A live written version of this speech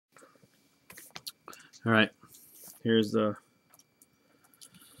All right, here's the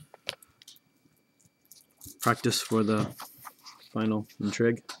practice for the final in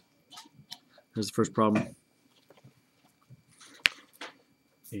Trig. Here's the first problem.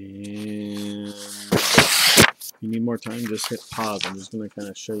 And if you need more time, just hit pause. I'm just going to kind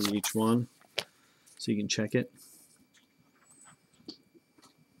of show you each one so you can check it.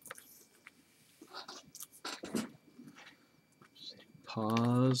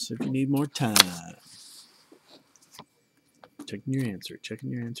 Pause if you need more time. Checking your answer, checking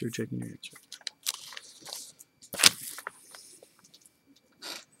your answer, checking your answer.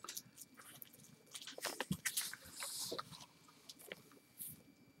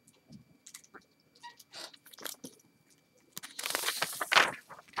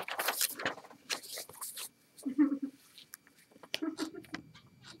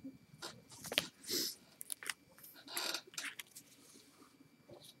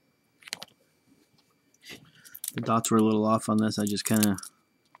 The dots were a little off on this. I just kind of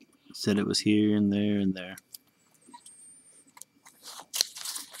said it was here and there and there.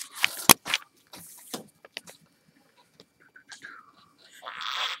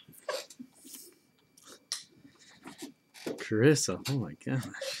 Carissa, oh my gosh.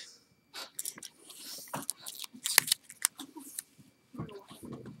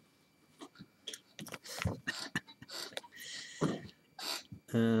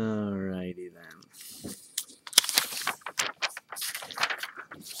 Alrighty then.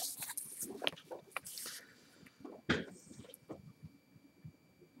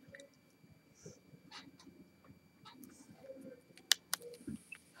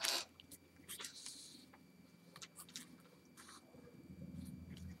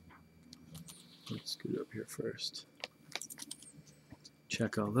 Let's scoot up here first.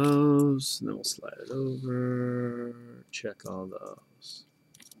 Check all those, and then we'll slide it over. Check all those.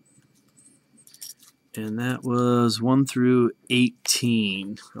 And that was 1 through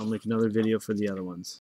 18. I'll make another video for the other ones.